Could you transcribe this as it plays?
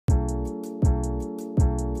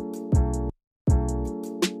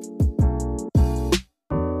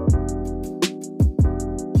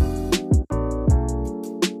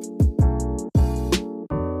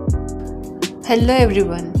Hello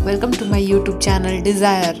everyone, welcome to my YouTube channel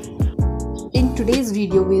Desire. In today's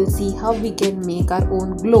video we'll see how we can make our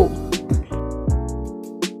own globe.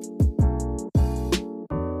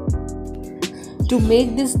 To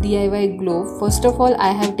make this DIY globe, first of all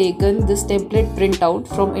I have taken this template printout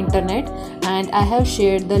from internet and I have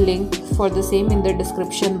shared the link for the same in the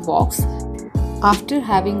description box. After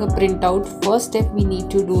having a printout, first step we need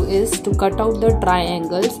to do is to cut out the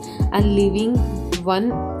triangles and leaving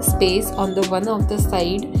one space on the one of the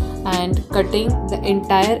side and cutting the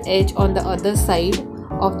entire edge on the other side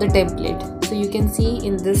of the template. So you can see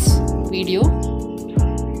in this video.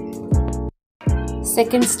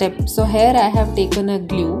 Second step, so here I have taken a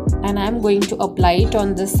glue and I am going to apply it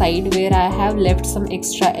on the side where I have left some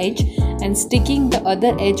extra edge and sticking the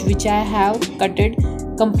other edge which I have cutted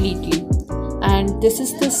completely. And this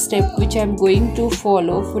is the step which I am going to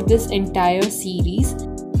follow for this entire series.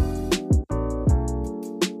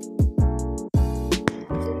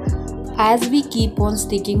 As we keep on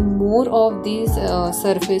sticking more of these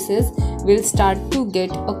surfaces, we'll start to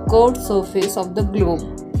get a curved surface of the globe.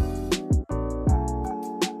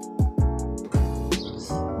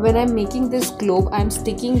 When I'm making this globe, I'm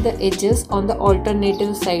sticking the edges on the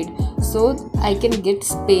alternative side so I can get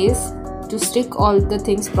space to stick all the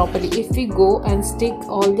things properly. If we go and stick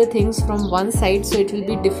all the things from one side, so it will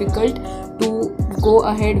be difficult to go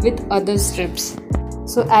ahead with other strips.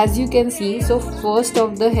 So as you can see, so first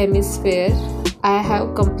of the hemisphere I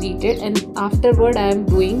have completed and afterward I am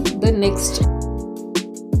doing the next.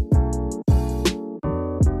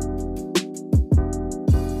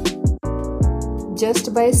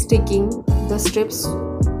 Just by sticking the strips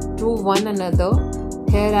to one another,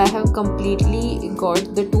 here I have completely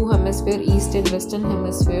got the two hemispheres, east and western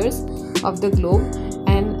hemispheres of the globe,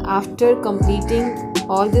 and after completing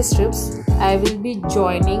all the strips I will be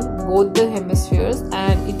joining both the hemispheres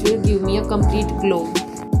and it will give me a complete globe.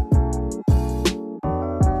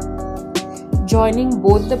 Joining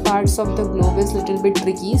both the parts of the globe is little bit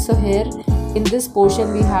tricky, so here in this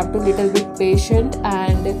portion we have to little bit patient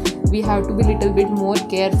and we have to be little bit more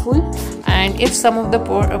careful, and if some of the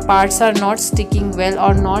parts are not sticking well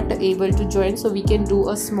or not able to join, so we can do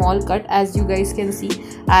a small cut. As you guys can see,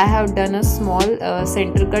 I have done a small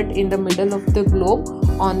center cut in the middle of the globe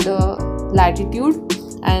on the latitude,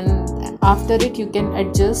 and after it you can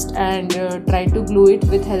adjust and try to glue it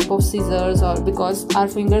with help of scissors, or because our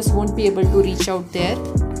fingers won't be able to reach out there.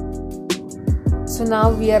 So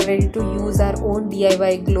now we are ready to use our own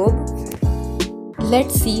DIY globe.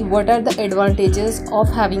 Let's see what are the advantages of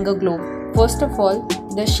having a globe. First of all,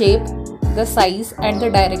 the shape, the size and the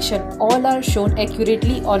direction all are shown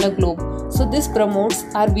accurately on a globe. So this promotes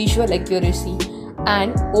our visual accuracy,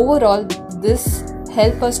 and overall this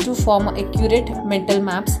helps us to form accurate mental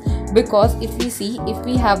maps, because if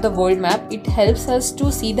we have the world map, it helps us to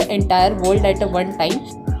see the entire world at a one time.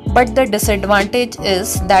 But the disadvantage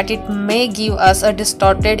is that it may give us a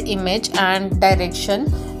distorted image and direction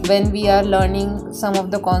when we are learning some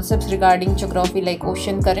of the concepts regarding geography like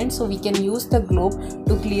ocean current. So we can use the globe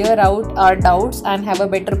to clear out our doubts and have a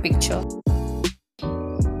better picture.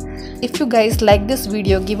 If you guys like this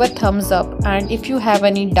video, give a thumbs up, and if you have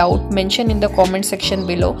any doubt, mention in the comment section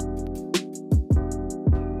below.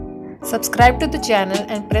 Subscribe to the channel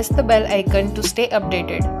and press the bell icon to stay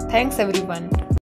updated. Thanks everyone.